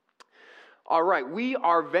All right, we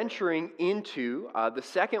are venturing into the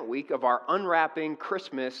second week of our Unwrapping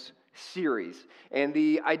Christmas series. And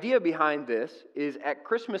the idea behind this is at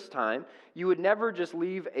Christmas time, you would never just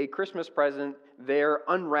leave a Christmas present there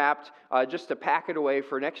unwrapped just to pack it away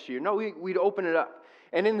for next year. No, we'd open it up.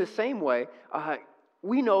 And in the same way,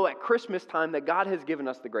 we know at Christmas time that God has given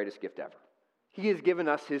us the greatest gift ever. He has given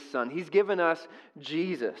us His Son. He's given us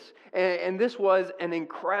Jesus. And this was an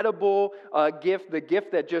incredible gift, the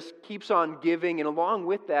gift that just keeps on giving. And along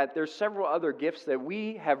with that, there's several other gifts that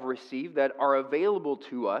we have received that are available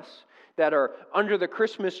to us, that are under the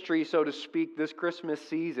Christmas tree, so to speak, this Christmas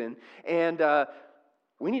season. And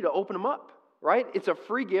we need to open them up, right? It's a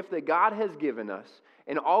free gift that God has given us.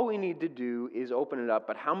 And all we need to do is open it up.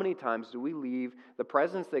 But how many times do we leave the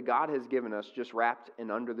presents that God has given us just wrapped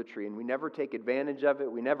and under the tree? And we never take advantage of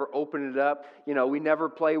it. We never open it up. We never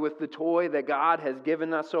play with the toy that God has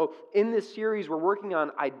given us. So in this series, we're working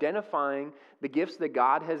on identifying the gifts that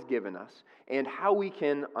God has given us and how we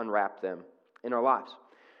can unwrap them in our lives.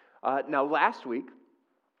 Now, last week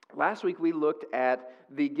we looked at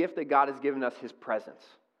the gift that God has given us, His presence.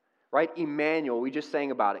 Right? Emmanuel, we just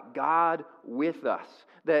sang about it. God with us.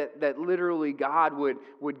 That literally God would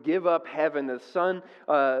give up heaven, the Son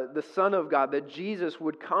of God, that Jesus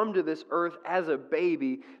would come to this earth as a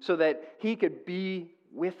baby so that He could be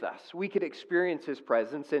with us. We could experience His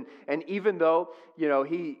presence. And even though,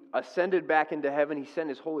 He ascended back into heaven, He sent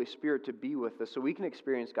His Holy Spirit to be with us so we can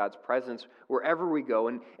experience God's presence wherever we go.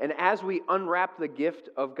 And as we unwrap the gift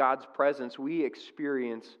of God's presence, we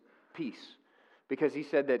experience peace. Because He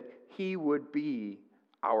said that He would be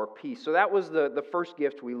our peace. So that was the first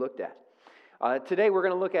gift we looked at. Today we're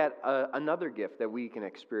going to look at another gift that we can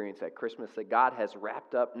experience at Christmas that God has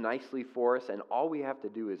wrapped up nicely for us, and all we have to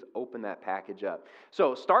do is open that package up.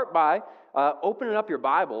 So start by opening up your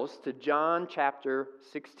Bibles to John chapter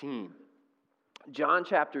 16. John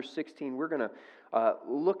chapter 16, we're going to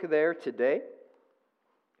look there today.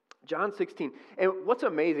 John 16. And what's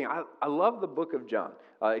amazing, I love the book of John.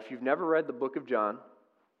 If you've never read the book of John,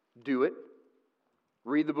 do it.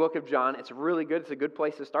 Read the book of John. It's really good. It's a good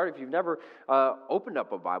place to start. If you've never opened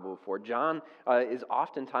up a Bible before, John is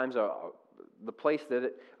oftentimes the place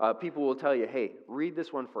that people will tell you, hey, read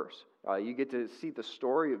this one first. You get to see the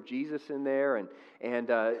story of Jesus in there.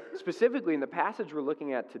 And specifically in the passage we're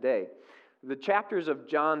looking at today, the chapters of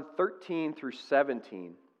John 13 through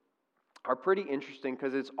 17 are pretty interesting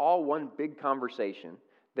because it's all one big conversation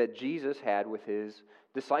that Jesus had with His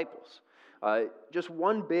disciples. Just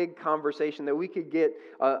one big conversation that we could get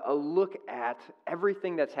a look at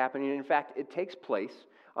everything that's happening. In fact, it takes place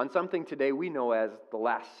on something today we know as the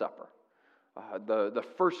Last Supper. The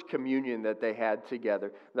first communion that they had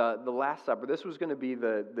together. The Last Supper. This was going to be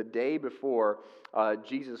the day before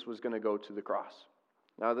Jesus was going to go to the cross.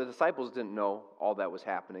 Now, the disciples didn't know all that was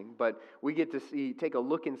happening, but we get to take a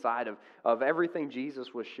look inside of everything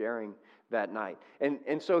Jesus was sharing that night.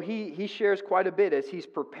 And so he shares quite a bit as He's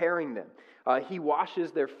preparing them. He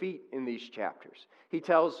washes their feet in these chapters. He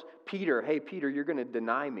tells Peter, hey, Peter, you're going to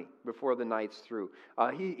deny me before the night's through.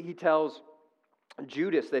 He tells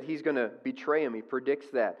Judas that he's going to betray him. He predicts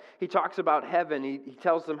that. He talks about heaven. He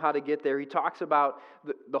tells them how to get there. He talks about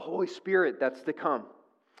the Holy Spirit that's to come.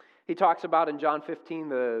 He talks about in John 15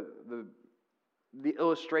 the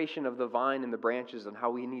illustration of the vine and the branches and how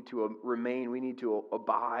we need to remain, we need to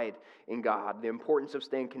abide in God, the importance of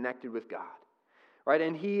staying connected with God. Right?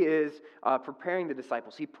 And He is preparing the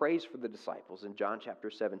disciples. He prays for the disciples in John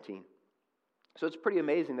chapter 17. So it's pretty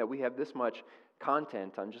amazing that we have this much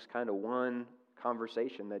content on just kind of one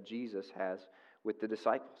conversation that Jesus has with the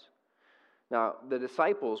disciples. Now, the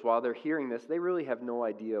disciples, while they're hearing this, they really have no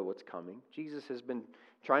idea what's coming. Jesus has been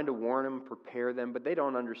trying to warn them, prepare them, but they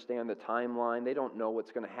don't understand the timeline. They don't know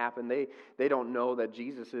what's going to happen. They don't know that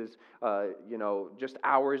Jesus is, just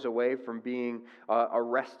hours away from being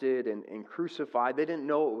arrested and crucified. They didn't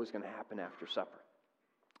know what was going to happen after supper.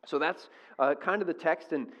 So that's kind of the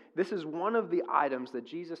text, and this is one of the items that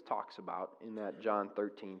Jesus talks about in that John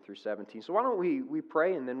 13 through 17. So why don't we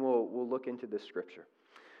pray, and then we'll look into this scripture.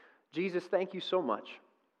 Jesus, thank you so much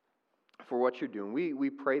for what you're doing. We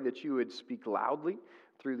pray that you would speak loudly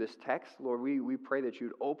through this text. Lord, we pray that you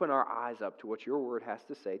would open our eyes up to what your word has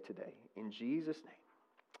to say today. In Jesus'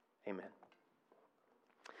 name, amen.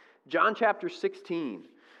 John chapter 16,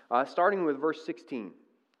 starting with verse 16,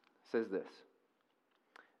 says this.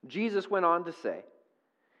 Jesus went on to say,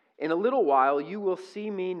 "In a little while you will see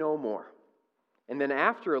me no more, and then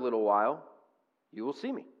after a little while you will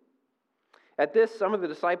see me." At this, some of the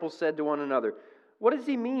disciples said to one another, "What does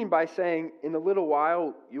he mean by saying, 'In a little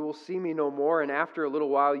while you will see me no more, and after a little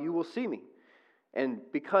while you will see me'?" And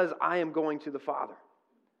because I am going to the Father.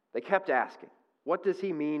 They kept asking, what does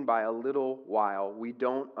he mean by a little while? We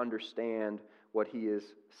don't understand what he is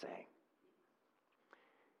saying.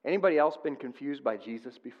 Anybody else been confused by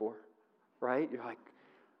Jesus before? Right? You're like,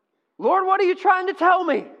 Lord, what are you trying to tell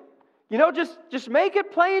me? Just make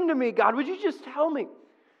it plain to me, God. Would you just tell me?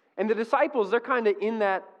 And the disciples, they're kind of in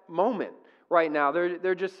that moment right now.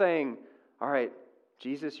 They're just saying, all right,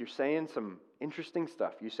 Jesus, you're saying some interesting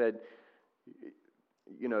stuff. You said,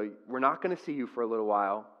 we're not going to see you for a little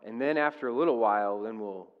while, and then after a little while, then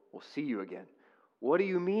we'll see you again. What do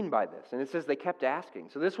you mean by this? And it says they kept asking.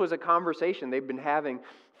 So this was a conversation they've been having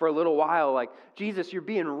for a little while, like, Jesus, you're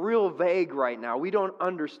being real vague right now. We don't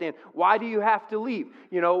understand. Why do you have to leave?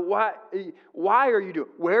 Why are you doing?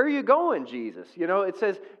 Where are you going, Jesus? It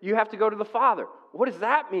says you have to go to the Father. What does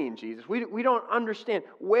that mean, Jesus? We don't understand.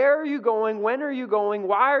 Where are you going? When are you going?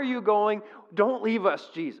 Why are you going? Don't leave us,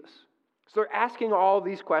 Jesus. So they're asking all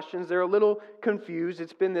these questions. They're a little confused.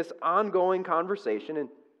 It's been this ongoing conversation. And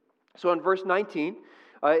so in verse 19,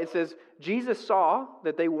 it says, Jesus saw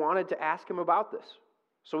that they wanted to ask him about this.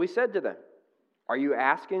 So he said to them, are you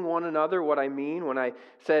asking one another what I mean when I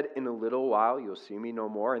said, in a little while you'll see me no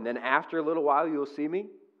more, and then after a little while you'll see me?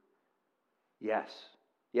 Yes,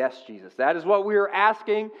 Jesus. That is what we are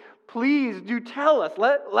asking. Please do tell us.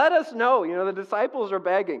 Let us know. The disciples are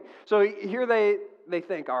begging. So here they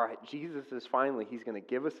think, all right, Jesus is finally, he's going to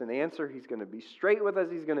give us an answer. He's going to be straight with us.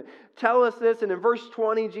 He's going to tell us this. And in verse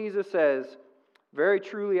 20, Jesus says, very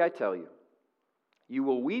truly I tell you, you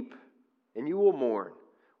will weep and you will mourn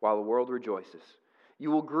while the world rejoices. You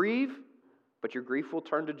will grieve, but your grief will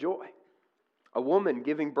turn to joy. A woman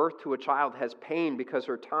giving birth to a child has pain because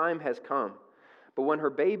her time has come. But when her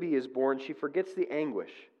baby is born, she forgets the anguish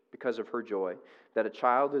because of her joy that a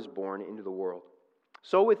child is born into the world.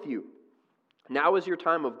 So with you, now is your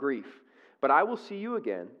time of grief, but I will see you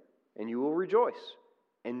again, and you will rejoice,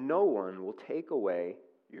 and no one will take away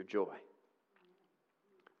your joy.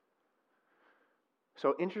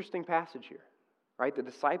 So interesting passage here, right? The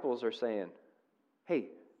disciples are saying, hey,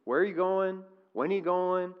 where are you going? When are you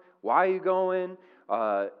going? Why are you going?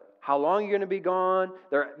 How long are you going to be gone?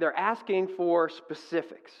 They're asking for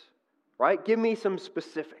specifics, right? Give me some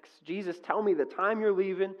specifics. Jesus, tell me the time you're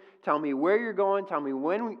leaving. Tell me where you're going. Tell me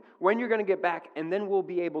when you're going to get back, and then we'll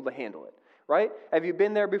be able to handle it, right? Have you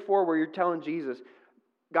been there before where you're telling Jesus,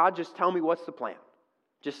 God, just tell me what's the plan?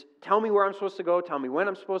 Just tell me where I'm supposed to go. Tell me when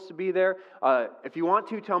I'm supposed to be there. If you want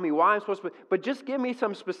to, tell me why I'm supposed to. But just give me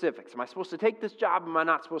some specifics. Am I supposed to take this job? Am I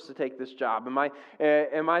not supposed to take this job? Am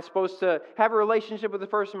I supposed to have a relationship with this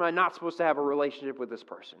person? Am I not supposed to have a relationship with this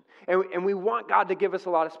person? And we want God to give us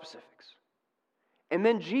a lot of specifics. And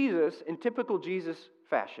then Jesus, in typical Jesus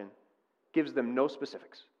fashion, gives them no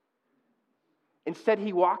specifics. Instead,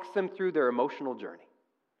 he walks them through their emotional journey.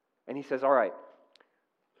 And he says, all right,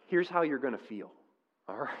 here's how you're going to feel.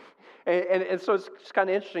 All right. And so it's kind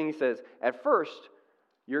of interesting. He says, at first,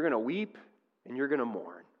 you're going to weep and you're going to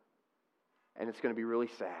mourn. And it's going to be really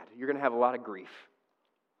sad. You're going to have a lot of grief.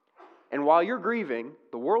 And while you're grieving,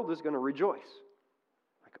 the world is going to rejoice.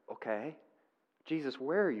 Like, okay, Jesus,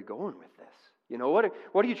 where are you going with this?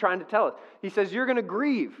 What are you trying to tell us? He says, you're going to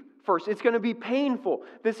grieve first. It's going to be painful.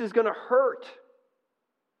 This is going to hurt.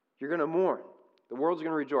 You're going to mourn. The world's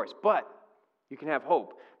going to rejoice. But you can have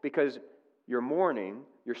hope because your mourning,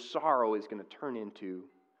 your sorrow is going to turn into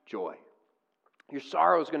joy. Your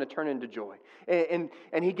sorrow is going to turn into joy. And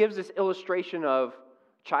he gives this illustration of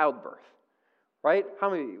childbirth, right? How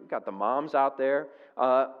many, we've got the moms out there.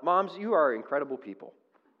 Moms, you are incredible people.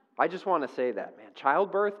 I just want to say that, man.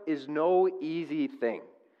 Childbirth is no easy thing.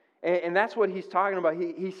 And that's what he's talking about.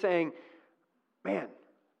 He's saying, man,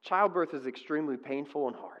 childbirth is extremely painful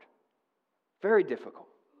and hard. Very difficult.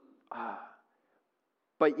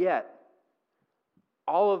 But yet,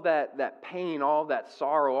 all of that pain, all of that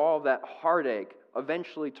sorrow, all of that heartache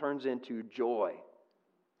eventually turns into joy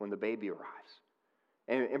when the baby arrives.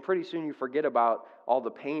 And pretty soon you forget about all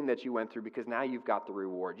the pain that you went through because now you've got the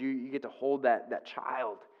reward. You get to hold that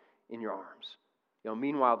child in your arms.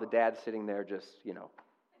 Meanwhile, the dad's sitting there just,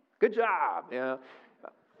 good job.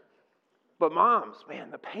 But moms, man,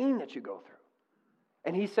 the pain that you go through.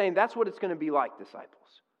 And he's saying that's what it's going to be like, disciples.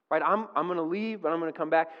 Right? I'm going to leave, but I'm going to come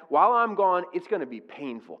back. While I'm gone, it's going to be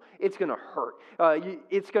painful. It's going to hurt.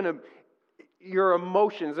 Your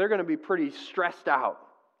emotions, they're going to be pretty stressed out.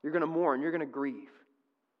 You're going to mourn. You're going to grieve.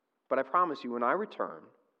 But I promise you, when I return,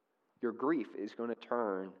 your grief is going to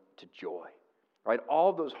turn to joy. Right?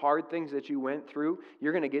 All those hard things that you went through,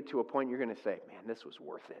 you're going to get to a point you're going to say, man, this was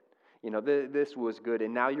worth it. This was good,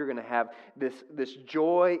 and now you're going to have this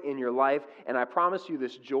joy in your life, and I promise you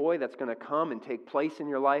this joy that's going to come and take place in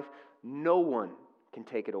your life, no one can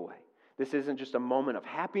take it away. This isn't just a moment of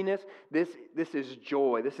happiness. This is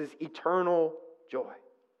joy. This is eternal joy.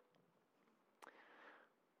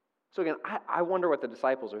 So again, I wonder what the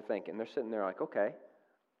disciples are thinking. They're sitting there like, okay,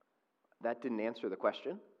 that didn't answer the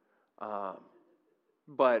question,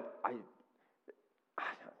 but I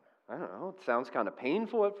don't know, it sounds kind of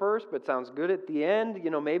painful at first, but sounds good at the end.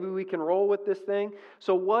 Maybe we can roll with this thing.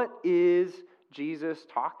 So what is Jesus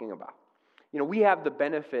talking about? We have the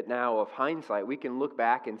benefit now of hindsight. We can look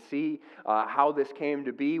back and see how this came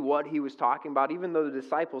to be, what he was talking about, even though the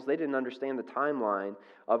disciples, they didn't understand the timeline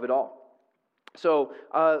of it all. So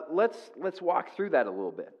let's walk through that a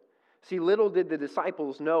little bit. See, little did the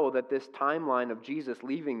disciples know that this timeline of Jesus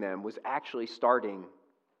leaving them was actually starting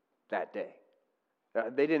that day.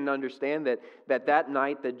 They didn't understand that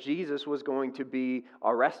night that Jesus was going to be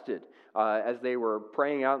arrested as they were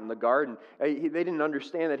praying out in the garden. They didn't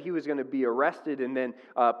understand that he was going to be arrested and then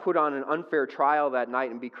put on an unfair trial that night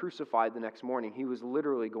and be crucified the next morning. He was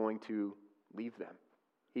literally going to leave them.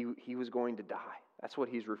 He was going to die. That's what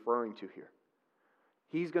he's referring to here.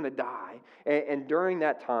 He's going to die. And during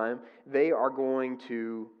that time, they are going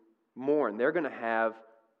to mourn. They're going to have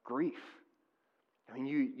grief. I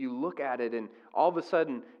mean, you look at it and all of a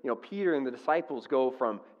sudden, Peter and the disciples go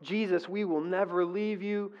from, Jesus, we will never leave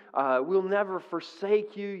you. We'll never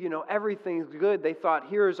forsake you. Everything's good. They thought,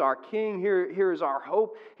 here's our king. Here's our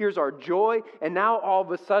hope. Here's our joy. And now all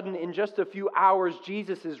of a sudden, in just a few hours,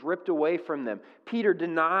 Jesus is ripped away from them. Peter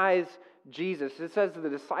denies Jesus. It says the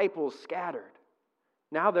disciples scattered.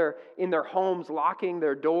 Now they're in their homes, locking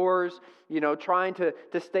their doors, trying to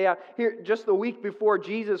stay out. Here, just the week before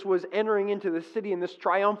Jesus was entering into the city in this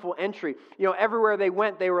triumphal entry, everywhere they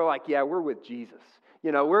went, they were like, yeah, we're with Jesus.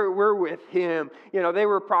 We're with him. They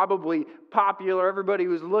were probably popular. Everybody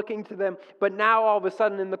was looking to them. But now all of a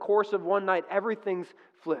sudden, in the course of one night, everything's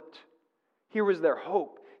flipped. Here was their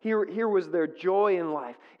hope. Here was their joy in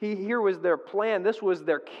life. Here was their plan. This was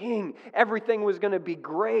their king. Everything was going to be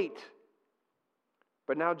great.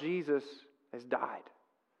 But now Jesus has died.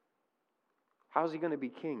 How's he going to be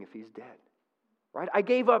king if he's dead? Right? I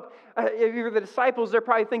gave up, if you're the disciples, they're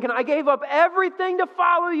probably thinking, I gave up everything to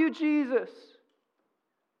follow you, Jesus.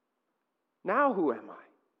 Now who am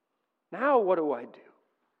I? Now what do I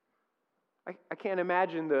do? I can't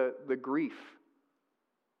imagine the grief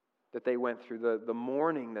that they went through, the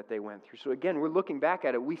mourning that they went through. So again, we're looking back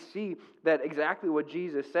at it. We see that exactly what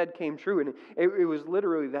Jesus said came true. And it was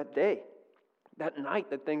literally that day. That night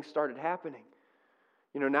that things started happening.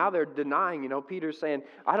 Now they're denying. Peter's saying,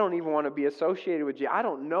 I don't even want to be associated with you. I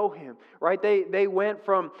don't know him. Right? They went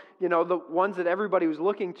from, the ones that everybody was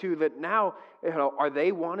looking to that now, are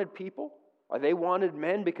they wanted people? Are they wanted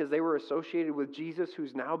men because they were associated with Jesus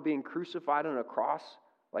who's now being crucified on a cross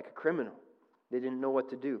like a criminal? They didn't know what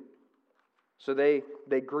to do. So they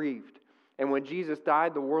grieved. And when Jesus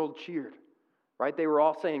died, the world cheered. Right? They were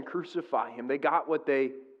all saying, crucify him. They got what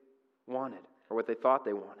they wanted. Or what they thought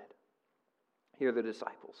they wanted. Here the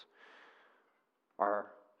disciples are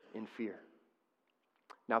in fear.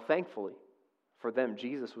 Now thankfully for them,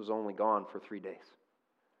 Jesus was only gone for 3 days.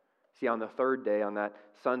 See, on the third day, on that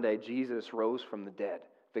Sunday, Jesus rose from the dead,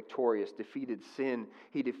 victorious, defeated sin.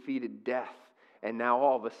 He defeated death. And now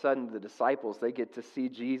all of a sudden the disciples, they get to see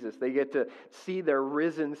Jesus. They get to see their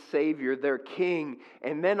risen Savior, their King.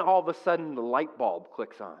 And then all of a sudden the light bulb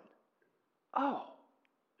clicks on. Oh.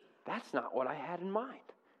 That's not what I had in mind,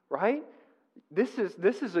 right? This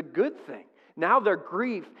is a good thing. Now their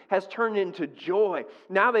grief has turned into joy.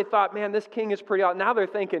 Now they thought, man, this king is pretty awesome. Now they're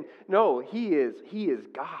thinking, no, he is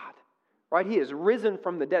God, right? He is risen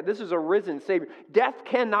from the dead. This is a risen Savior. Death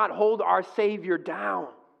cannot hold our Savior down.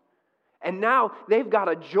 And now they've got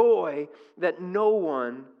a joy that no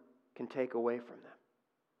one can take away from them.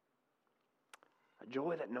 A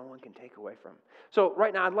joy that no one can take away from. So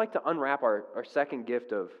right now I'd like to unwrap our second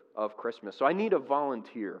gift of Christmas. So I need a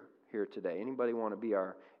volunteer here today. Anybody want to be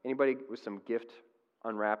anybody with some gift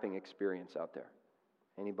unwrapping experience out there?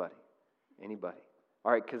 Anybody?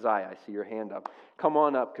 All right, Keziah, I see your hand up. Come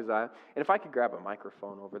on up, Keziah. And if I could grab a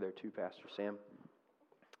microphone over there too, Pastor Sam.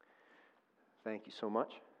 Thank you so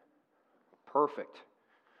much. Perfect.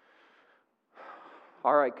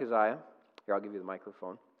 All right, Keziah. Here, I'll give you the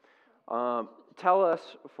microphone. Tell us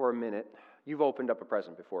for a minute. You've opened up a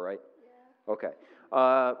present before, right? Yeah. Okay.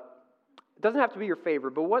 It doesn't have to be your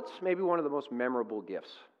favorite, but what's maybe one of the most memorable gifts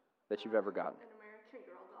that you've ever gotten? An American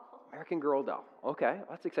Girl doll. American Girl doll. Okay,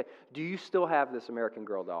 that's exciting. Do you still have this American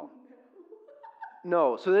Girl doll?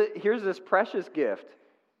 No. So here's this precious gift.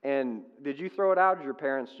 And did you throw it out, or did your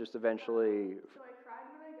parents just eventually... So I cried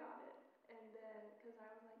when I got it, and then, because I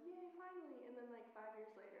was like, yay, finally, and then like 5 years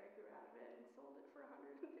later I grew out of it and sold it for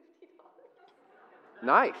 $150.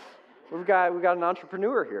 Nice. We've got an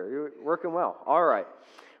entrepreneur here. You're working well. All right.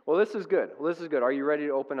 Well, this is good. Are you ready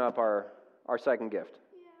to open up our second gift?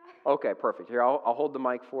 Yeah. Okay, perfect. Here, I'll hold the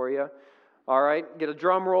mic for you. All right. Get a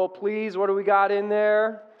drum roll, please. What do we got in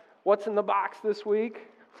there? What's in the box this week?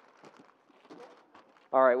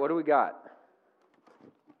 All right. What do we got?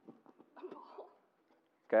 A ball.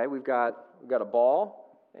 Okay. We've got a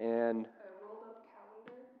ball and. A rolled up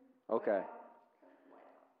calendar. Okay.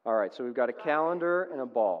 All right. So we've got a calendar and a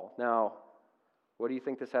ball. Now, what do you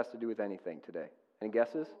think this has to do with anything today? Any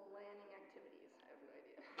guesses? Planning activities. I have no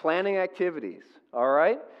idea. Planning activities. All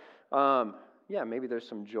right. Yeah, maybe there's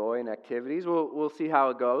some joy in activities. We'll see how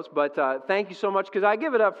it goes. But thank you so much, Keziah.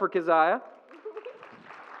 Give it up for Keziah.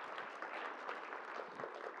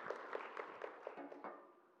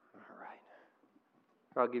 All right.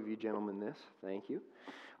 I'll give you gentlemen this. Thank you.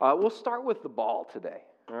 We'll start with the ball today.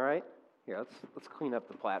 All right. Here, let's clean up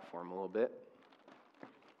the platform a little bit.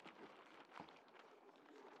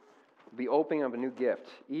 We'll be opening up a new gift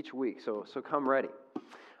each week, so come ready.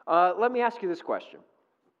 Let me ask you this question.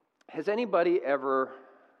 Has anybody ever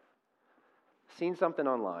seen something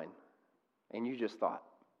online and you just thought,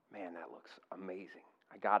 man, that looks amazing.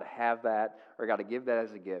 I got to have that, or I got to give that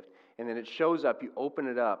as a gift. And then it shows up, you open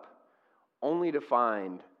it up, only to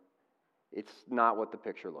find it's not what the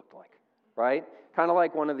picture looked like, right? Kind of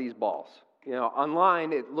like one of these balls.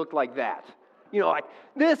 Online it looked like that. Like,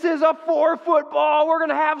 this is a 4-foot ball. We're going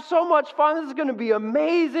to have so much fun. This is going to be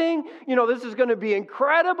amazing. This is going to be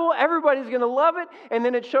incredible. Everybody's going to love it. And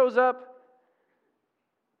then it shows up,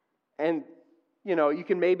 and, you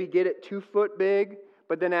can maybe get it 2 foot big,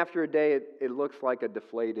 but then after a day, it looks like a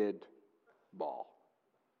deflated ball.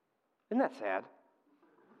 Isn't that sad?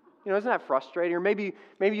 Isn't that frustrating? Or maybe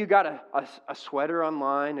you got a sweater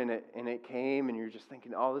online, and it came, and you're just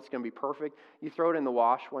thinking, oh, this is going to be perfect. You throw it in the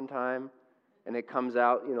wash one time, and it comes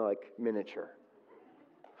out, like miniature.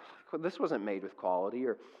 This wasn't made with quality.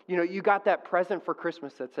 Or, you got that present for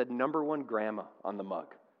Christmas that said #1 grandma on the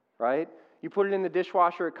mug, right? You put it in the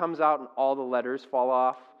dishwasher, it comes out, and all the letters fall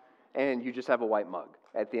off, and you just have a white mug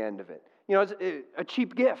at the end of it. It's a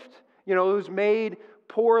cheap gift. It was made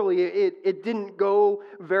poorly. It didn't go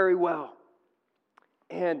very well.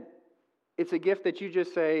 And it's a gift that you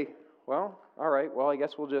just say, well, all right, well, I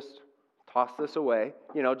guess we'll just toss this away,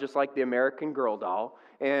 just like the American Girl doll,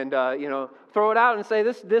 and, throw it out and say,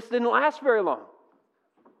 this didn't last very long.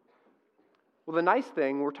 Well, the nice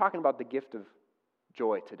thing, we're talking about the gift of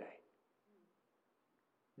joy today.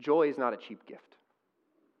 Joy is not a cheap gift.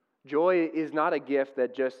 Joy is not a gift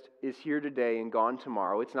that just is here today and gone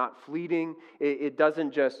tomorrow. It's not fleeting. It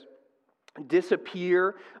doesn't just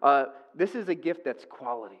disappear. This is a gift that's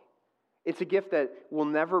quality. It's a gift that will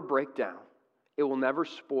never break down. It will never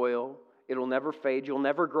spoil. It'll never fade. You'll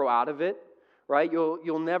never grow out of it, right?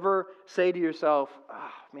 You'll never say to yourself,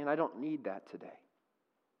 man, I don't need that today.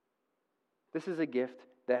 This is a gift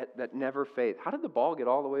that never fades. How did the ball get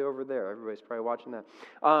all the way over there? Everybody's probably watching that.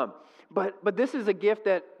 But this is a gift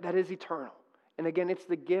that is eternal. And again, it's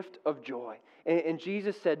the gift of joy. And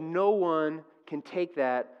Jesus said, no one can take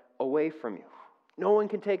that away from you. No one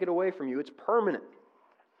can take it away from you. It's permanent.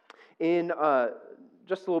 In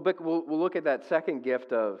just a little bit, we'll look at that second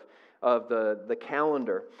gift of the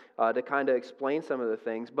calendar to kind of explain some of the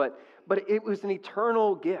things. But it was an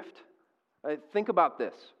eternal gift. Think about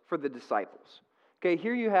this for the disciples. Okay,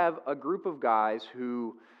 here you have a group of guys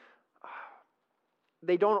who,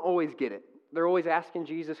 they don't always get it. They're always asking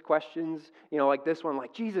Jesus questions, like this one,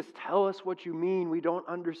 like, Jesus, tell us what you mean. We don't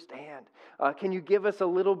understand. Can you give us a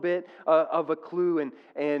little bit of a clue?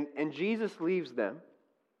 And Jesus leaves them,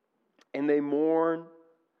 and they mourn.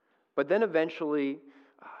 But then eventually,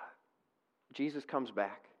 Jesus comes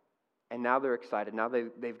back, and now they're excited. Now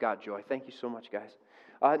they've got joy. Thank you so much, guys.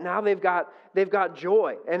 Now they've got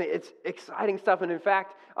joy, and it's exciting stuff. And in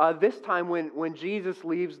fact, this time when Jesus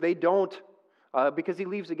leaves, they don't, because he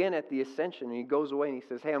leaves again at the ascension, and he goes away and he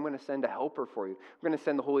says, hey, I'm going to send a helper for you. I'm going to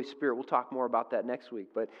send the Holy Spirit. We'll talk more about that next week.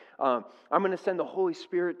 But I'm going to send the Holy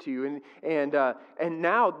Spirit to you. And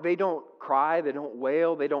now they don't cry, they don't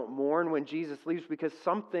wail, they don't mourn when Jesus leaves, because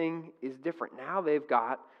something is different. Now they've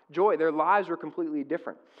got joy. Their lives were completely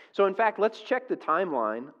different. So in fact, let's check the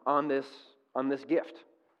timeline on this gift.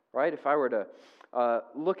 Right? If I were to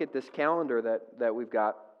look at this calendar that we've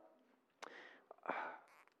got.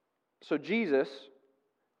 So Jesus,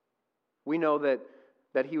 we know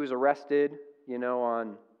that he was arrested,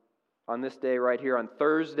 on this day right here on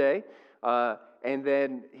Thursday. and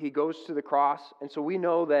then he goes to the cross. And so we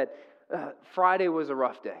know that Friday was a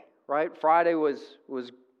rough day, right? Friday was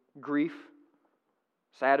grief.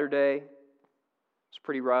 Saturday was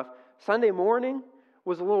pretty rough. Sunday morning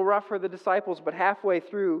was a little rough for the disciples, but halfway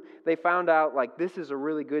through, they found out, like, this is a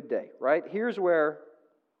really good day, right? Here's where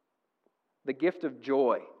the gift of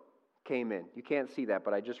joy came in. You can't see that,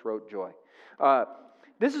 but I just wrote joy.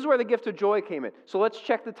 This is where the gift of joy came in. So let's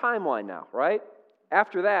check the timeline now, right?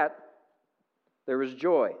 After that, there was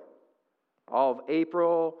joy. All of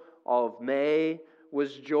April, all of May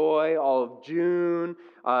was joy, all of June,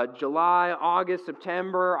 July, August,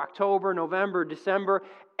 September, October, November, December.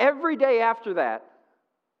 Every day after that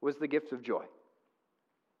was the gift of joy.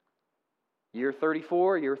 Year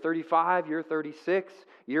 34, year 35, year 36,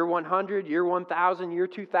 year 100, year 1000, year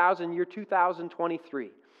 2000, year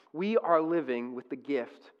 2023. We are living with the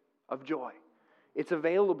gift of joy. It's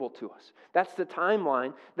available to us. That's the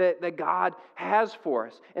timeline that God has for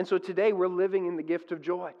us. And so today we're living in the gift of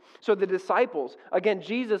joy. So the disciples, again,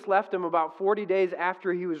 Jesus left them about 40 days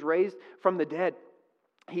after he was raised from the dead.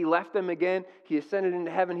 He left them again. He ascended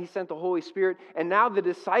into heaven. He sent the Holy Spirit. And now the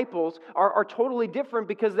disciples are totally different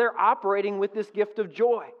because they're operating with this gift of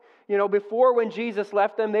joy. You know, before when Jesus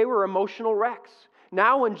left them, they were emotional wrecks.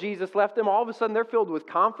 Now when Jesus left them, all of a sudden they're filled with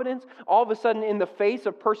confidence. All of a sudden in the face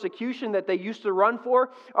of persecution that they used to run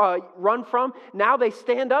from, now they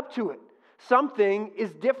stand up to it. Something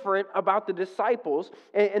is different about the disciples.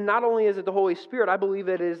 And not only is it the Holy Spirit, I believe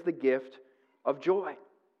it is the gift of joy.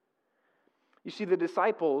 You see, the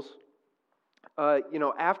disciples,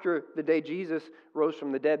 after the day Jesus rose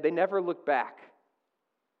from the dead, they never looked back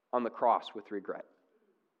on the cross with regret.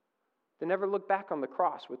 They never looked back on the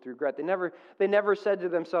cross with regret. They never said to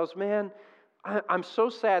themselves, man, I'm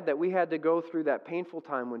so sad that we had to go through that painful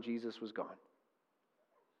time when Jesus was gone.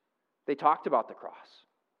 They talked about the cross,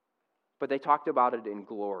 but they talked about it in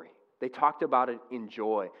glory. They talked about it in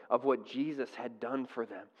joy of what Jesus had done for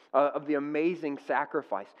them, of the amazing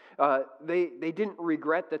sacrifice. They didn't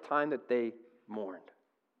regret the time that they mourned,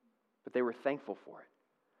 but they were thankful for it.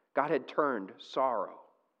 God had turned sorrow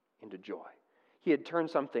into joy. He had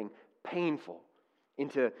turned something painful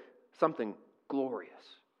into something glorious.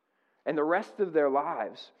 And the rest of their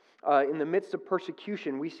lives, in the midst of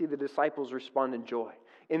persecution, we see the disciples respond in joy.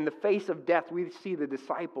 In the face of death, we see the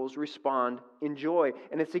disciples respond in joy.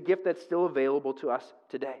 And it's a gift that's still available to us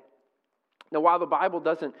today. Now, while the Bible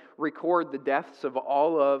doesn't record the deaths of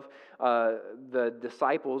all of the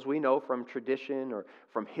disciples, we know from tradition or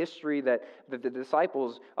from history that the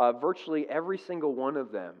disciples, virtually every single one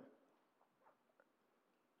of them,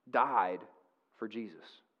 died for Jesus.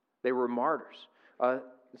 They were martyrs. It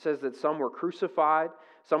says that some were crucified,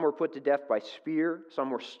 some were put to death by spear, some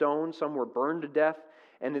were stoned, some were burned to death.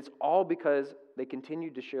 And it's all because they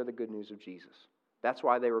continued to share the good news of Jesus. That's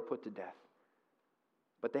why they were put to death.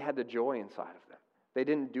 But they had the joy inside of them. They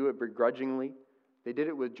didn't do it begrudgingly. They did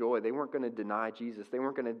it with joy. They weren't going to deny Jesus. They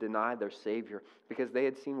weren't going to deny their Savior because they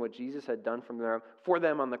had seen what Jesus had done for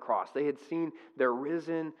them on the cross. They had seen their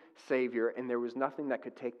risen Savior, and there was nothing that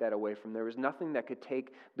could take that away from them. There was nothing that could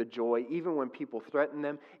take the joy, even when people threatened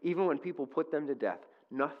them, even when people put them to death.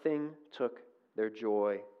 Nothing took their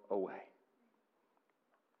joy away.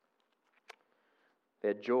 They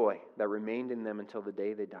had joy that remained in them until the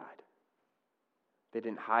day they died. They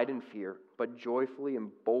didn't hide in fear, but joyfully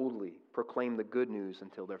and boldly proclaimed the good news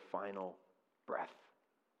until their final breath.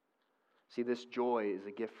 See, this joy is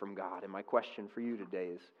a gift from God. And my question for you today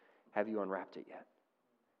is, have you unwrapped it yet?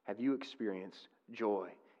 Have you experienced joy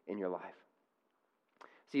in your life?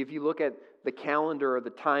 See, if you look at the calendar or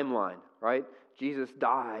the timeline, right? Jesus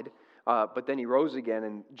died, but then he rose again,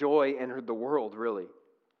 and joy entered the world, really.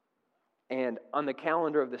 And on the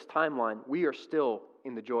calendar of this timeline, we are still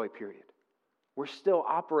in the joy period. We're still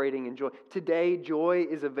operating in joy. Today, joy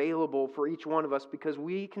is available for each one of us because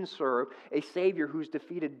we can serve a Savior who's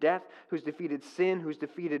defeated death, who's defeated sin, who's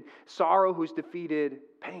defeated sorrow, who's defeated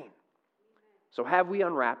pain. So have we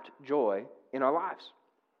unwrapped joy in our lives?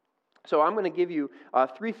 So I'm going to give you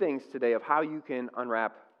 3 things today of how you can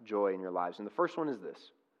unwrap joy in your lives. And the first one is this.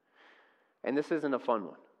 And this isn't a fun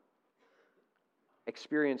one.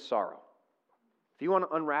 Experience sorrow. If you want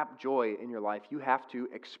to unwrap joy in your life, you have to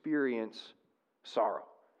experience sorrow.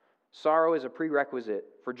 Sorrow is a prerequisite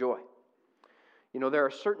for joy. You know, there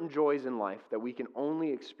are certain joys in life that we can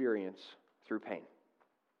only experience through pain.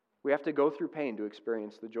 We have to go through pain to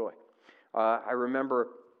experience the joy. I remember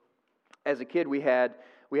as a kid we had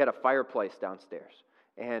a fireplace downstairs.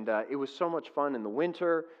 And it was so much fun in the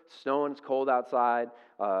winter, snowing, it's cold outside,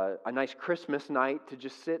 a nice Christmas night to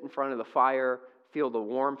just sit in front of the fire, feel the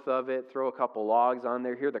warmth of it, throw a couple logs on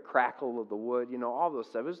there, hear the crackle of the wood, all those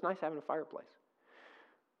stuff. It was nice having a fireplace.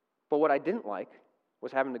 But what I didn't like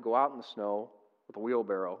was having to go out in the snow with a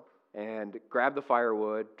wheelbarrow and grab the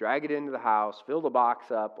firewood, drag it into the house, fill the box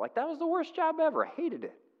up. Like, that was the worst job ever. I hated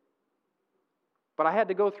it. But I had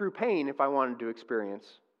to go through pain if I wanted to experience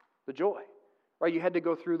the joy. Right? You had to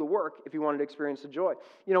go through the work if you wanted to experience the joy.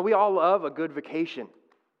 We all love a good vacation.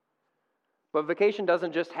 But vacation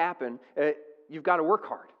doesn't just happen. You've got to work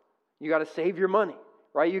hard. You got to save your money.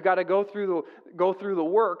 Right? You got to go through the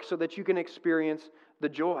work so that you can experience the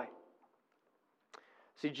joy.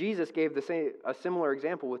 See, Jesus gave a similar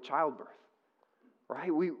example with childbirth. Right?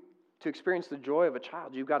 To experience the joy of a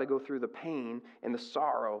child, you've got to go through the pain and the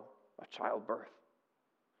sorrow of childbirth.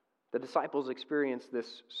 The disciples experienced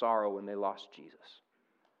this sorrow when they lost Jesus.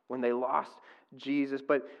 When they lost Jesus,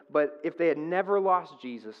 but if they had never lost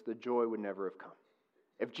Jesus, the joy would never have come.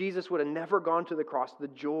 If Jesus would have never gone to the cross, the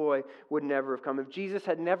joy would never have come. If Jesus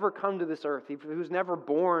had never come to this earth, if he was never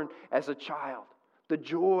born as a child, the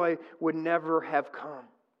joy would never have come.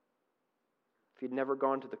 If he'd never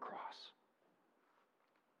gone to the cross.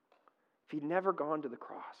 If he'd never gone to the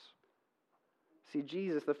cross. See,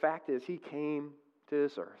 Jesus, the fact is, he came to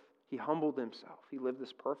this earth. He humbled himself. He lived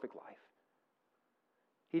this perfect life.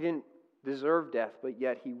 He didn't deserve death, but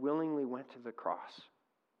yet he willingly went to the cross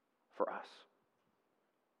for us.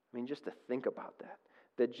 I mean, just to think about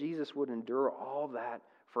that Jesus would endure all that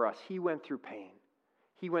for us. He went through pain.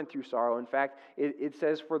 He went through sorrow. In fact, it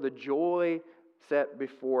says, for the joy set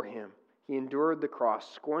before him, he endured the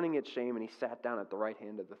cross, scorning its shame, and he sat down at the right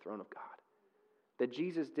hand of the throne of God. That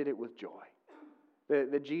Jesus did it with joy.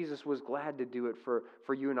 That Jesus was glad to do it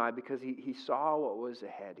for you and I because he saw what was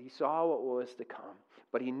ahead. He saw what was to come.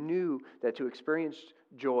 But he knew that to experience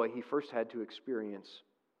joy, he first had to experience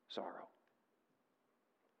sorrow.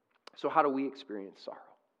 So how do we experience sorrow?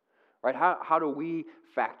 Right? How do we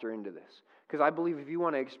factor into this? Because I believe if you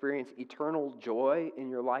want to experience eternal joy in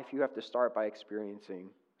your life, you have to start by experiencing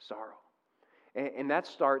sorrow. And that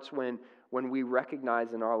starts when we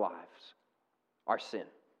recognize in our lives our sin.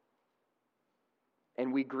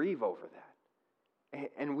 And we grieve over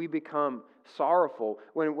that. And we become sorrowful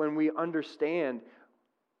when we understand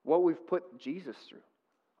what we've put Jesus through.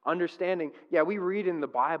 Understanding, we read in the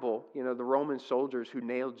Bible, the Roman soldiers who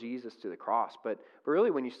nailed Jesus to the cross. But really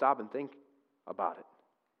when you stop and think about it,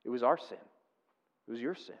 it was our sin. It was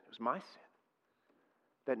your sin. It was my sin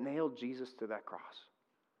that nailed Jesus to that cross.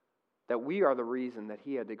 That we are the reason that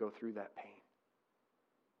he had to go through that pain.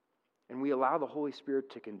 And we allow the Holy Spirit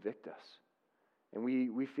to convict us. And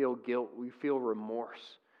we feel guilt, we feel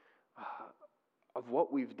remorse of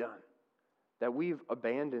what we've done. That we've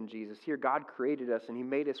abandoned Jesus. Here, God created us and he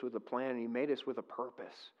made us with a plan and he made us with a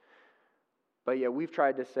purpose. But yet we've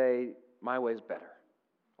tried to say, my way's better.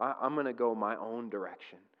 I'm going to go my own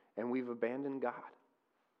direction. And we've abandoned God.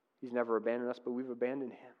 He's never abandoned us, but we've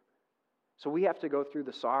abandoned him. So we have to go through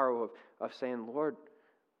the sorrow of saying, Lord,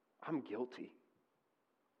 I'm guilty.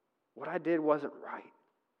 What I did wasn't right.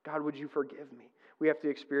 God, would you forgive me? We have to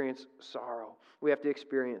experience sorrow. We have to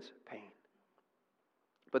experience pain.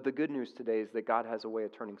 But the good news today is that God has a way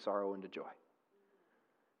of turning sorrow into joy.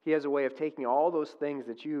 He has a way of taking all those things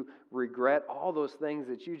that you regret, all those things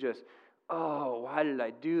that you just, why did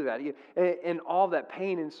I do that? And all that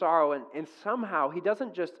pain and sorrow. And somehow he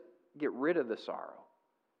doesn't just get rid of the sorrow,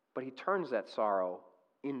 but he turns that sorrow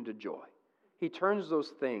into joy. He turns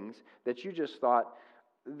those things that you just thought,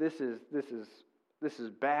 this is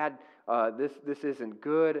bad, this isn't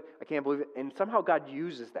good, I can't believe it. And somehow God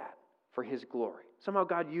uses that for his glory. Somehow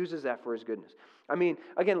God uses that for his goodness. I mean,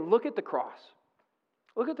 again, look at the cross.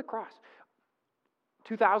 Look at the cross.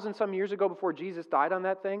 2,000 some years ago before Jesus died on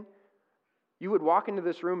that thing, you would walk into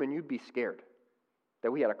this room and you'd be scared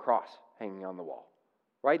that we had a cross hanging on the wall.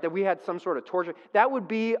 Right? That we had some sort of torture. That would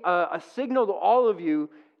be a signal to all of you,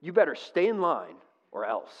 you better stay in line or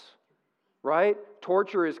else. Right?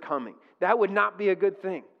 Torture is coming. That would not be a good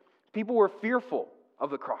thing. People were fearful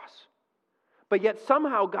of the cross. But yet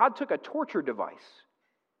somehow God took a torture device.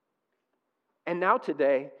 And now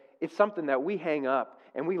today, it's something that we hang up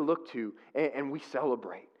and we look to and we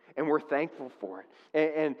celebrate. And we're thankful for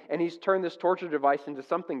it. And he's turned this torture device into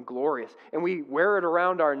something glorious. And we wear it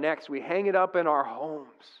around our necks. We hang it up in our homes.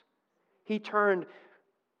 He turned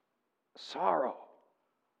sorrow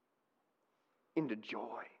into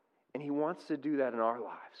joy. And he wants to do that in our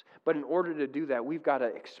lives. But in order to do that, we've got to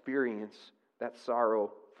experience that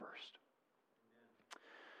sorrow first.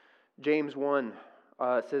 James 1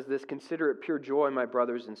 says this, "Consider it pure joy, my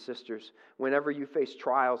brothers and sisters, whenever you face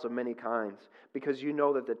trials of many kinds, because you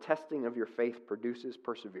know that the testing of your faith produces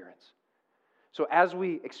perseverance. So as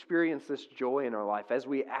we experience this joy in our life, as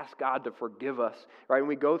we ask God to forgive us, right, and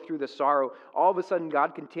we go through the sorrow, all of a sudden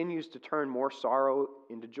God continues to turn more sorrow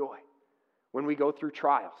into joy. When we go through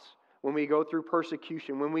trials, when we go through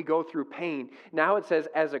persecution, when we go through pain, now it says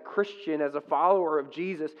as a Christian, as a follower of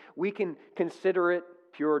Jesus, we can consider it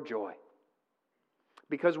pure joy.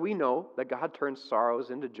 Because we know that God turns sorrows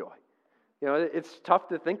into joy. You know, it's tough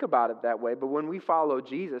to think about it that way, but when we follow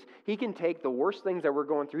Jesus, He can take the worst things that we're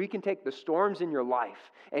going through, He can take the storms in your life,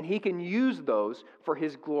 and He can use those for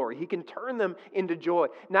His glory. He can turn them into joy.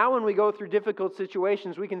 Now when we go through difficult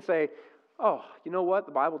situations, we can say, oh, you know what?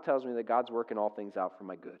 The Bible tells me that God's working all things out for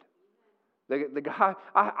my good. The God,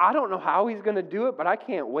 I don't know how He's going to do it, but I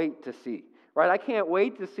can't wait to see. Right? I can't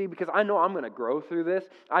wait to see, because I know I'm going to grow through this.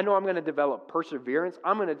 I know I'm going to develop perseverance.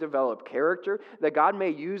 I'm going to develop character. That God may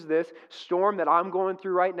use this storm that I'm going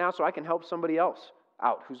through right now so I can help somebody else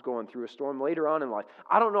out who's going through a storm later on in life.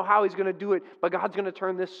 I don't know how He's going to do it, but God's going to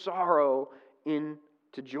turn this sorrow into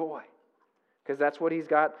joy. Because that's what He's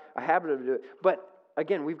got a habit of doing. But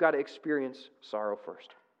again, we've got to experience sorrow first.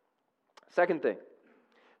 Second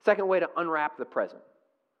way to unwrap the present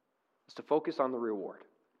is to focus on the reward.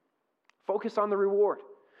 Focus on the reward,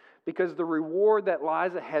 because the reward that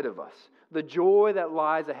lies ahead of us, the joy that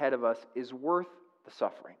lies ahead of us, is worth the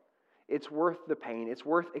suffering. It's worth the pain. It's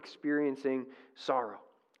worth experiencing sorrow.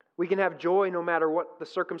 We can have joy no matter what the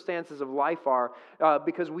circumstances of life are,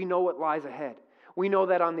 because we know what lies ahead. We know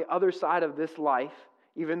that on the other side of this life,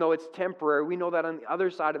 even though it's temporary, we know that on the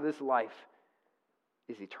other side of this life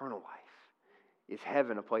is eternal life, is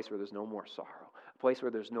heaven, a place where there's no more sorrow. Place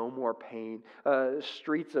where there's no more pain,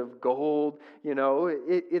 streets of gold. You know,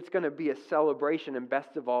 it's going to be a celebration, and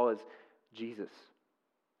best of all is Jesus.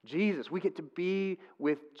 Jesus. We get to be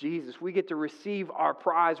with Jesus. We get to receive our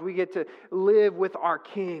prize. We get to live with our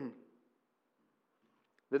King.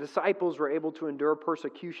 The disciples were able to endure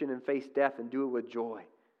persecution and face death and do it with joy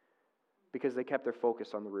because they kept their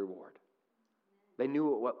focus on the reward. They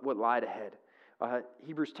knew what lied ahead.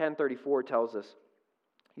 Hebrews 10:34 tells us,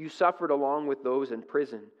 you suffered along with those in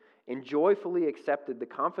prison and joyfully accepted the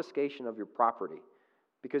confiscation of your property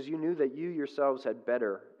because you knew that you yourselves had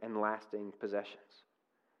better and lasting possessions.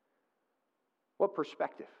 What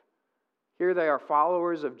perspective. Here they are,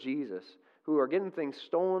 followers of Jesus, who are getting things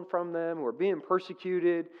stolen from them, who are being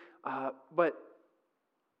persecuted, but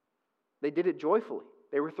they did it joyfully.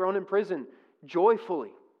 They were thrown in prison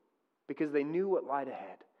joyfully because they knew what lied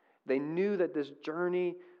ahead. They knew that this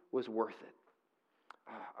journey was worth it.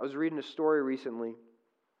 I was reading a story recently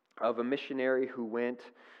of a missionary who went,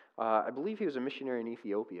 I believe he was a missionary in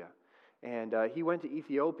Ethiopia. And he went to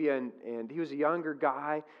Ethiopia, and he was a younger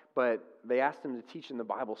guy, but they asked him to teach in the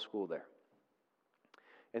Bible school there.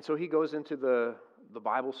 And so he goes into the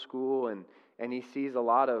Bible school, and he sees a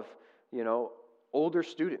lot of, older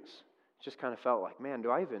students. Just kind of felt like, man, do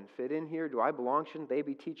I even fit in here? Do I belong? Shouldn't they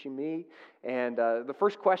be teaching me? And the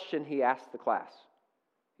first question he asked the class,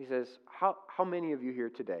 he says, how many of you here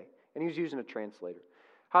today, and he was using a translator,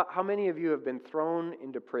 how many of you have been thrown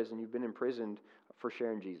into prison, you've been imprisoned for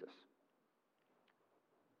sharing Jesus?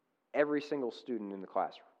 Every single student in the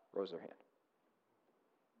class rose their hand.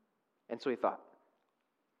 And so he thought,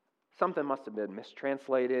 something must have been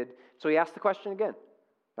mistranslated. So he asked the question again.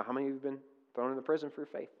 Now, how many of you have been thrown into prison for your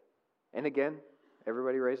faith? And again,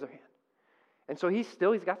 everybody raised their hand. And so he's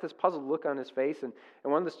got this puzzled look on his face, and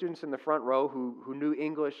one of the students in the front row who knew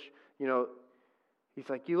English, he's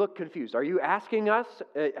like, you look confused. Are you asking us,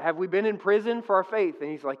 have we been in prison for our faith? And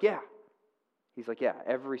he's like, yeah. He's like, yeah,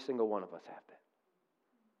 every single one of us have been.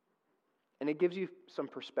 And it gives you some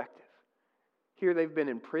perspective. Here they've been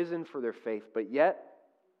in prison for their faith, but yet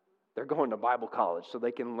they're going to Bible college so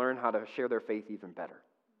they can learn how to share their faith even better.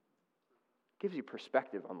 Gives you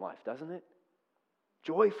perspective on life, doesn't it?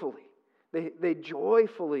 Joyfully. They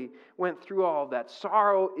joyfully went through all of that.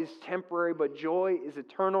 Sorrow is temporary, but joy is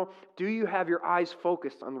eternal. Do you have your eyes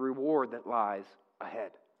focused on the reward that lies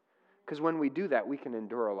ahead? Because when we do that, we can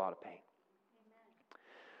endure a lot of pain.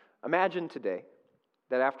 Amen. Imagine today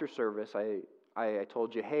that after service, I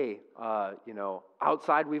told you, hey,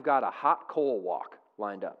 outside we've got a hot coal walk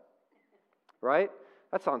lined up. Right?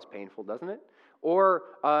 That sounds painful, doesn't it? Or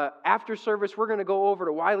after service, we're going to go over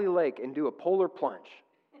to Wiley Lake and do a polar plunge.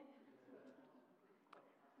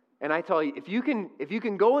 And I tell you, if you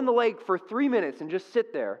can go in the lake for 3 minutes and just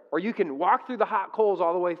sit there, or you can walk through the hot coals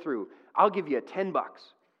all the way through, I'll give you $10.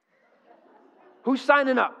 Who's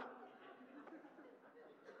signing up?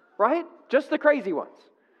 Right? Just the crazy ones.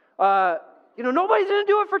 Nobody's going to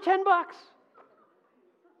do it for $10.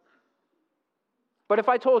 But if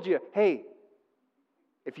I told you, hey,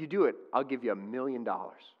 if you do it, I'll give you $1 million.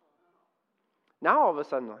 Now all of a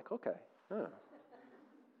sudden, like, okay,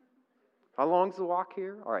 how long's the walk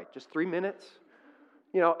here? All right, just 3 minutes.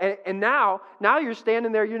 And now you're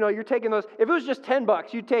standing there, you're taking those. If it was just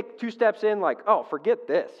 $10, you'd take 2 steps in like, oh, forget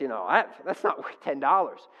this. That's not worth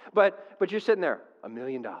 $10. But you're sitting there, $1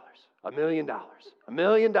 million, $1 million, $1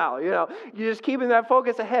 million. You're just keeping that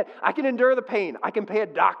focus ahead. I can endure the pain. I can pay a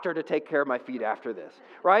doctor to take care of my feet after this,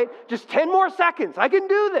 right? Just 10 more seconds. I can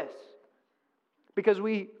do this. Because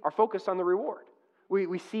we are focused on the reward.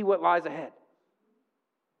 We see what lies ahead.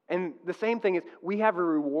 And the same thing is, we have a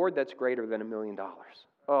reward that's greater than $1 million.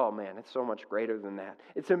 Oh man, it's so much greater than that.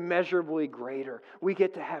 It's immeasurably greater. We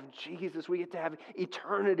get to have Jesus. We get to have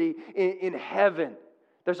eternity in heaven.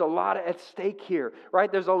 There's a lot at stake here,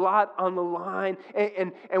 right? There's a lot on the line.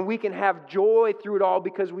 And we can have joy through it all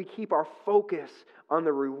because we keep our focus on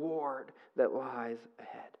the reward that lies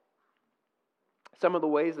ahead. Some of the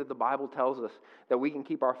ways that the Bible tells us that we can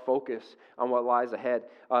keep our focus on what lies ahead.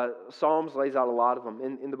 Psalms lays out a lot of them.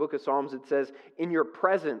 In the book of Psalms, it says, in your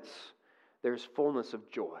presence, there's fullness of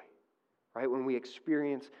joy. Right? When we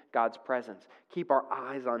experience God's presence, keep our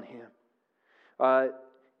eyes on Him.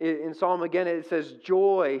 In Psalm, again, it says,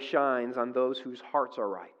 joy shines on those whose hearts are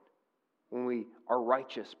right. When we are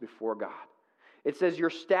righteous before God. It says,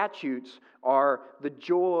 your statutes are the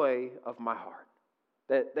joy of my heart.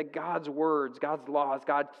 That God's words, God's laws,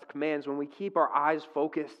 God's commands, when we keep our eyes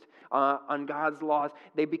focused on God's laws,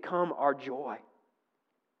 they become our joy.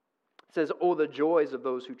 It says, oh, the joys of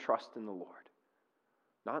those who trust in the Lord.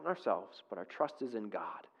 Not in ourselves, but our trust is in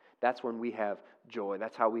God. That's when we have joy.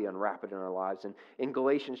 That's how we unwrap it in our lives. And in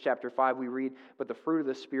Galatians chapter 5, we read, but the fruit of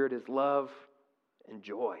the Spirit is love and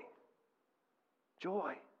joy.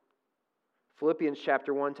 Joy. Philippians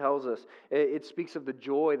chapter 1 tells us, it speaks of the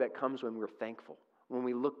joy that comes when we're thankful. When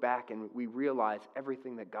we look back and we realize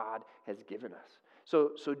everything that God has given us.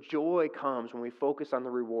 So joy comes when we focus on the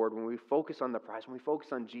reward, when we focus on the prize, when we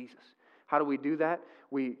focus on Jesus. How do we do that?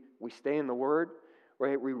 We stay in the Word,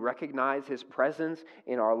 right? We recognize His presence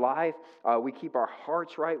in our life. We keep our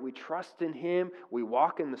hearts right. We trust in Him. We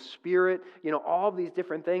walk in the Spirit. All these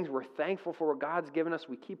different things. We're thankful for what God's given us.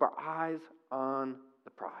 We keep our eyes on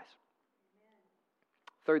the prize.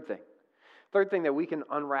 Third thing that we can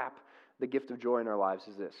unwrap the gift of joy in our lives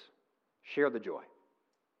is this. Share the joy.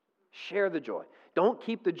 Share the joy. Don't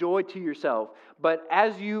keep the joy to yourself, but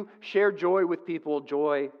as you share joy with people,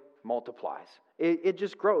 joy multiplies. It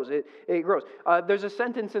just grows. It grows. There's a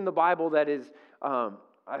sentence in the Bible that is, I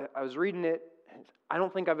was reading it, I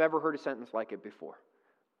don't think I've ever heard a sentence like it before.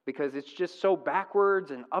 Because it's just so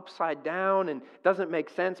backwards and upside down and doesn't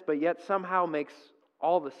make sense, but yet somehow makes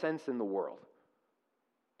all the sense in the world.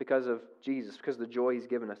 Because of Jesus, because of the joy He's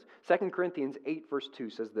given us. 2 Corinthians 8 verse 2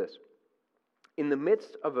 says this. In the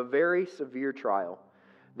midst of a very severe trial,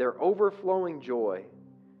 their overflowing joy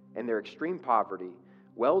and their extreme poverty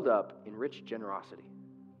welled up in rich generosity.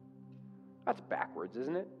 That's backwards,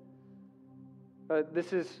 isn't it?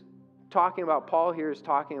 This is talking about, Paul here is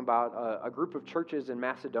talking about a group of churches in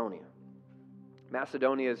Macedonia.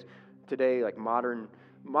 Macedonia is today like modern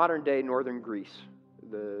day northern Greece.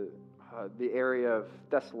 The area of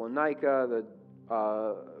Thessalonica,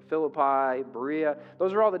 the Philippi, Berea.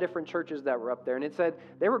 Those are all the different churches that were up there. And it said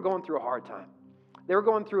they were going through a hard time. They were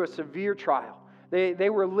going through a severe trial. They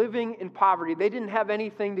were living in poverty. They didn't have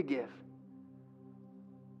anything to give.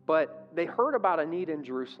 But they heard about a need in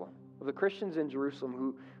Jerusalem, of the Christians in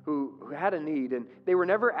Jerusalem who had a need. And they were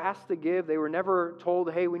never asked to give. They were never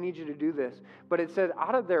told, hey, we need you to do this. But it said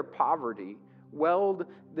out of their poverty welled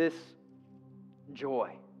this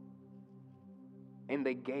joy. And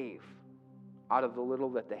they gave out of the little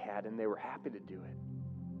that they had, and they were happy to do it.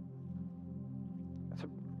 That's a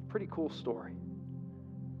pretty cool story.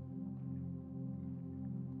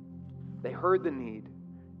 They heard the need,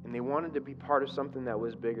 and they wanted to be part of something that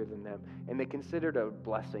was bigger than them, and they considered it a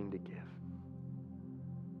blessing to give.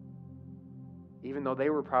 Even though they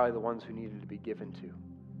were probably the ones who needed to be given to.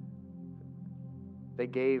 They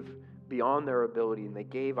gave beyond their ability, and they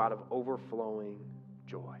gave out of overflowing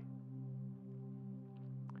joy.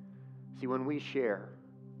 See, when we share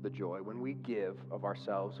the joy, when we give of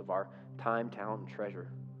ourselves, of our time, talent, and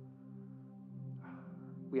treasure,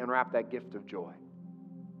 we unwrap that gift of joy.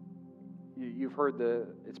 You've heard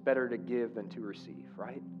it's better to give than to receive,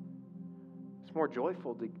 right? It's more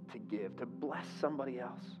joyful to give, to bless somebody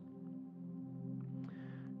else.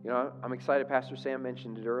 I'm excited. Pastor Sam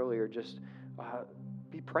mentioned it earlier. Just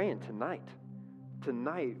be praying tonight.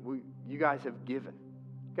 Tonight, you guys have given.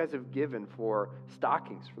 You guys have given for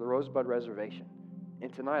stockings for the Rosebud Reservation.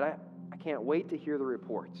 And tonight, I can't wait to hear the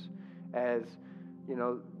reports as,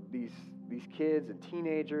 these these kids and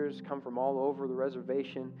teenagers come from all over the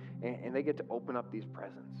reservation, and they get to open up these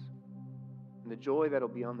presents. And the joy that'll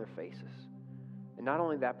be on their faces. And not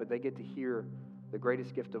only that, but they get to hear the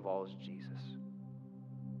greatest gift of all is Jesus.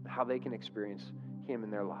 How they can experience Him in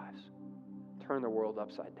their lives. Turn the world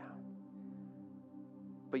upside down.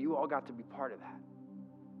 But you all got to be part of that.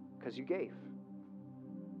 Because you gave.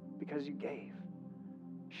 Because you gave.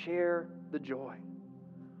 Share the joy.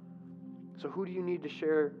 So who do you need to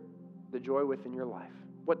share the joy with in your life?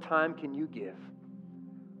 What time can you give?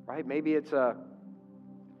 Right? Maybe it's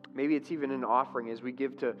even an offering as we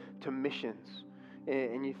give to missions.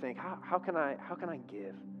 And you think, how can I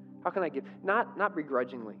give? How can I give? Not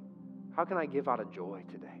begrudgingly. How can I give out of joy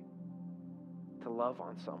today? To love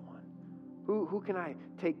on someone. Who can I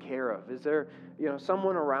take care of? Is there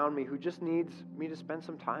someone around me who just needs me to spend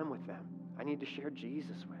some time with them? I need to share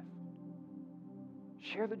Jesus with.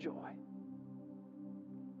 Share the joy.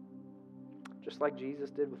 Just like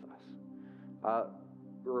Jesus did with us.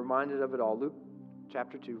 We're reminded of it all. Luke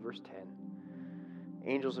chapter 2, verse 10.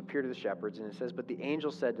 Angels appear to the shepherds, and it says, "But the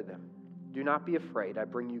angel said to them, 'Do not be afraid. I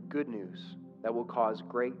bring you good news that will cause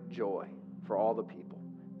great joy for all the people.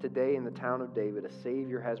 Today in the town of David, a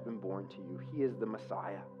Savior has been born to you. He is the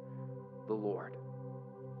Messiah, the Lord.'"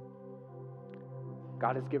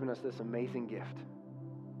 God has given us this amazing gift.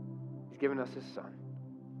 He's given us His Son.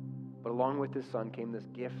 But along with His Son came this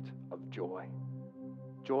gift of joy.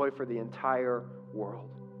 Joy for the entire world.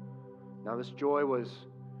 Now this joy was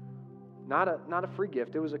not a free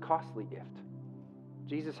gift. It was a costly gift.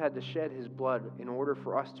 Jesus had to shed His blood in order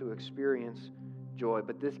for us to experience joy.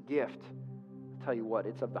 But this gift, I'll tell you what,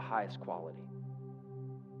 it's of the highest quality.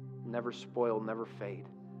 Never spoil, never fade.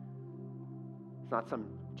 It's not some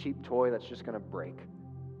cheap toy that's just going to break.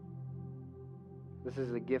 This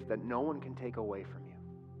is a gift that no one can take away from you.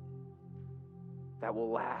 That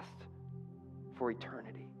will last for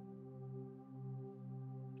eternity.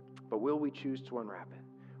 But will we choose to unwrap it?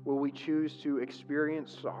 Will we choose to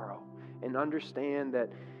experience sorrow and understand that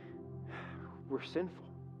we're sinful?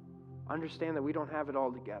 Understand that we don't have it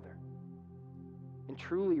all together. And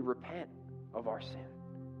truly repent of our sin.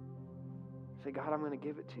 Say, God, I'm going to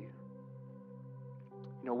give it to you.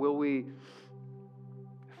 Will we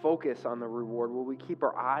focus on the reward? Will we keep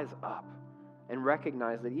our eyes up and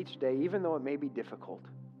recognize that each day, even though it may be difficult,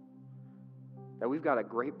 that we've got a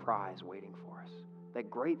great prize waiting for us, that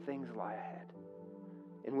great things lie ahead?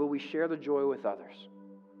 And will we share the joy with others?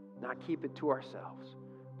 Not keep it to ourselves,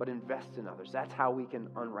 but invest in others. That's how we can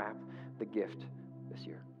unwrap the gift this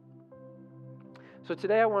year. So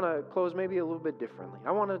today I want to close maybe a little bit differently.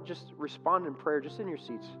 I want to just respond in prayer just in your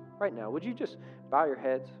seats right now. Would you just bow your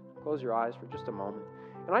heads, close your eyes for just a moment?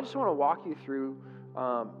 And I just want to walk you through,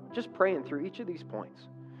 just praying through each of these points.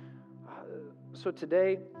 So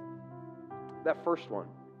today, that first one,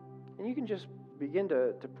 and you can just begin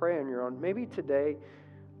to pray on your own. Maybe today,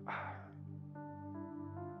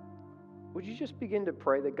 would you just begin to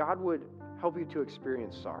pray that God would help you to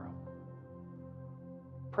experience sorrow?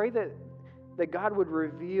 Pray that God would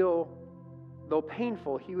reveal, though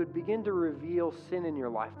painful, He would begin to reveal sin in your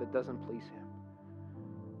life that doesn't please Him.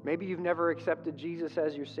 Maybe you've never accepted Jesus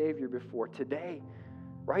as your Savior before. Today,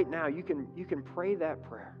 right now, you can pray that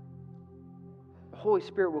prayer. The Holy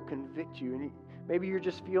Spirit will convict you, and maybe you're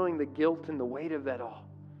just feeling the guilt and the weight of that all.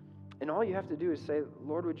 And all you have to do is say,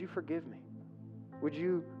 Lord, would you forgive me? Would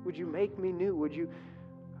you make me new? Would you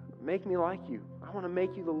make me like you? I want to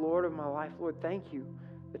make you the Lord of my life. Lord, thank you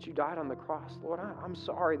that you died on the cross. Lord, I'm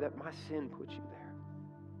sorry that my sin put you there.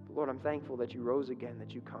 But Lord, I'm thankful that you rose again,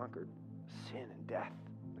 that you conquered sin and death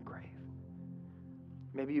and the grave.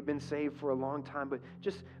 Maybe you've been saved for a long time, but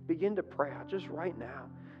just begin to pray out just right now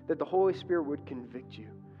that the Holy Spirit would convict you.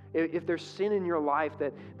 If there's sin in your life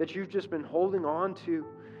that you've just been holding on to,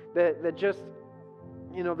 that just,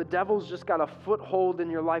 the devil's just got a foothold in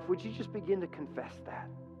your life, would you just begin to confess that?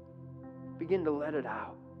 Begin to let it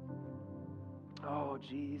out. Oh,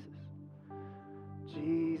 Jesus.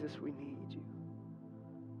 Jesus, we need you.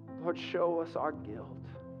 Lord, show us our guilt.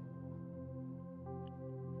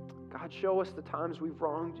 God, show us the times we've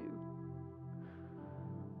wronged you.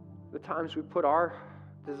 The times we put our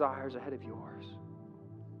desires ahead of yours.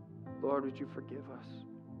 Lord, would you forgive us?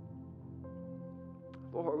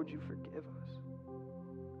 Lord, would you forgive us?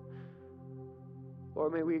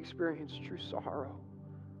 Lord, may we experience true sorrow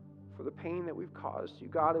for the pain that we've caused you.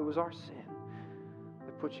 God, it was our sin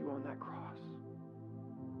that put you on that cross.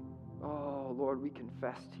 Oh, Lord, we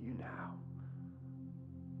confess to you now.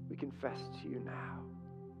 We confess to you now.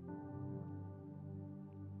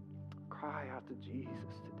 Cry out to Jesus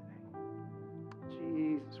today.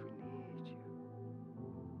 Jesus, we need you.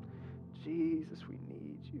 Jesus, we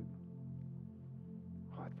need you.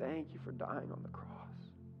 Oh, thank you for dying on the cross.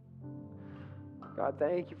 God,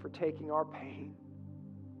 thank you for taking our pain.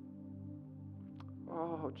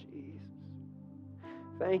 Oh, Jesus.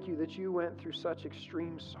 Thank you that you went through such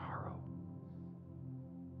extreme sorrow.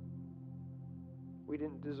 We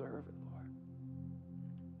didn't deserve it, Lord.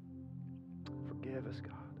 Forgive us,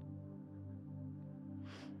 God.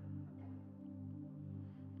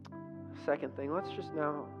 Second thing, let's just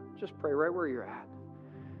pray right where you're at,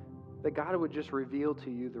 that God would just reveal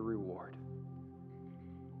to you the reward.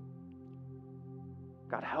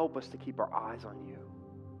 God, help us to keep our eyes on you.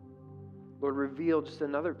 Lord, reveal just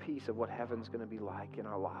another piece of what heaven's going to be like in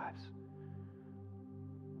our lives.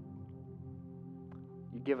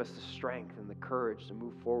 You give us the strength and the courage to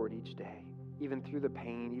move forward each day, even through the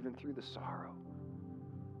pain, even through the sorrow.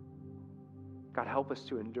 God, help us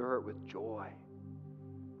to endure it with joy.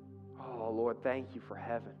 Oh, Lord, thank you for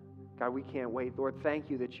heaven. God, we can't wait. Lord, thank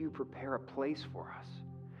you that you prepare a place for us,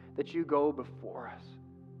 that you go before us,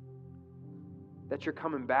 that you're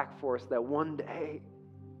coming back for us, that one day,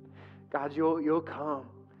 God, you'll come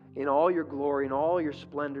in all your glory and all your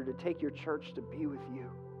splendor to take your church to be with you.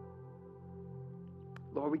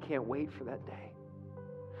 Lord, we can't wait for that day.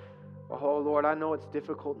 Oh, Lord, I know it's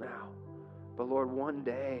difficult now, but Lord, one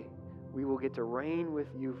day we will get to reign with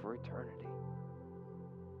you for eternity.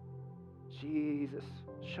 Jesus,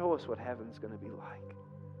 show us what heaven's going to be like.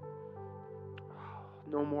 Oh,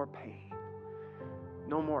 no more pain,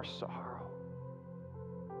 no more sorrow.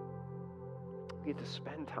 We get to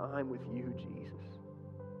spend time with you, Jesus.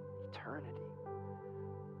 Eternity.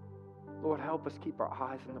 Lord, help us keep our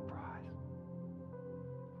eyes on the prize.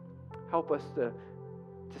 Help us to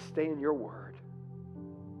stay in your word.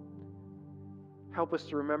 Help us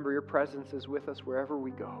to remember your presence is with us wherever we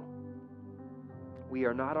go. We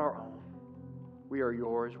are not our own. We are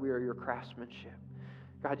yours. We are your craftsmanship.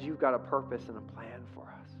 God, you've got a purpose and a plan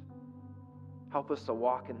for us. Help us to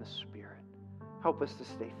walk in the Spirit. Help us to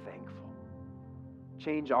stay thankful.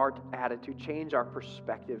 Change our attitude. Change our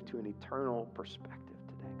perspective to an eternal perspective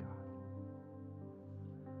today, God.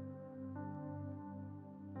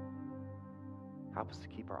 Help us to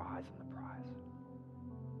keep our eyes on the prize.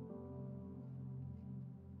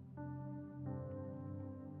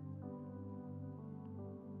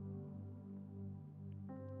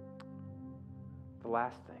 The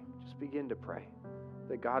last thing, just begin to pray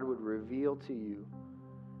that God would reveal to you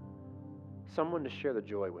someone to share the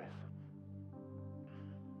joy with.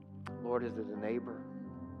 Lord, is it a neighbor?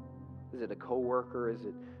 Is it a coworker? Is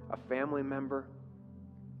it a family member?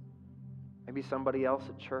 Maybe somebody else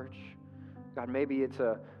at church. God, maybe it's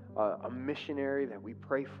a missionary that we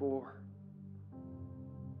pray for.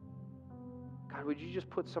 God, would you just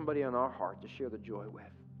put somebody on our heart to share the joy with,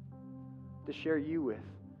 to share you with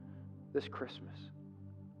this Christmas?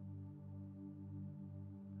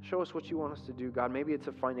 Show us what you want us to do, God. Maybe it's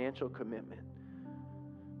a financial commitment.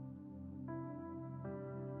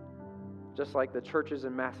 Just like the churches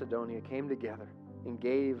in Macedonia came together and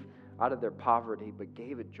gave out of their poverty, but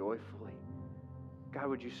gave it joyfully. God,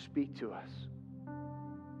 would you speak to us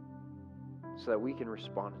so that we can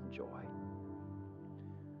respond in joy?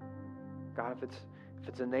 God, if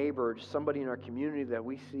it's a neighbor or just somebody in our community that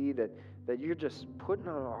we see that you're just putting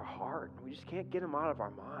on our heart, we just can't get them out of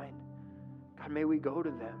our mind. God, may we go to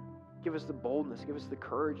them. Give us the boldness, give us the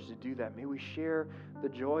courage to do that. May we share the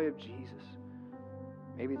joy of Jesus.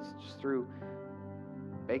 Maybe it's just through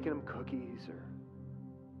baking them cookies or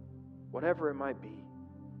whatever it might be.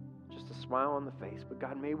 Just a smile on the face. But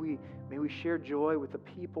God, may we share joy with the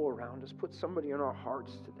people around us. Put somebody in our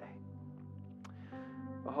hearts today.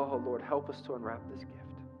 Oh, Lord, help us to unwrap this gift.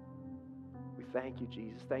 We thank you,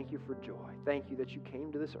 Jesus. Thank you for joy. Thank you that you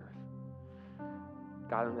came to this earth.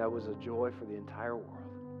 God, and that was a joy for the entire world.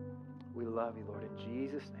 We love you, Lord, in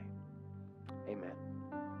Jesus' name. Amen.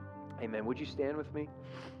 Amen. Would you stand with me?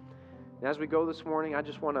 And as we go this morning, I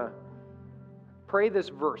just want to pray this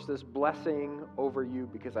verse, this blessing over you,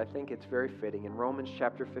 because I think it's very fitting. In Romans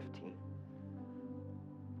chapter 15.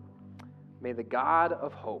 May the God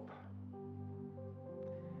of hope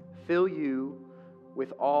fill you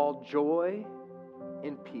with all joy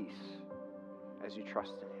and peace as you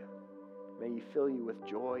trust in Him. May He fill you with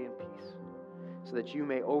joy and peace so that you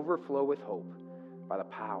may overflow with hope by the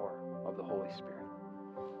power of the Holy Spirit.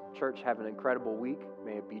 Church, have an incredible week.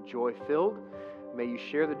 May it be joy-filled. May you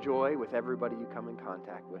share the joy with everybody you come in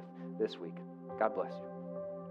contact with this week. God bless you.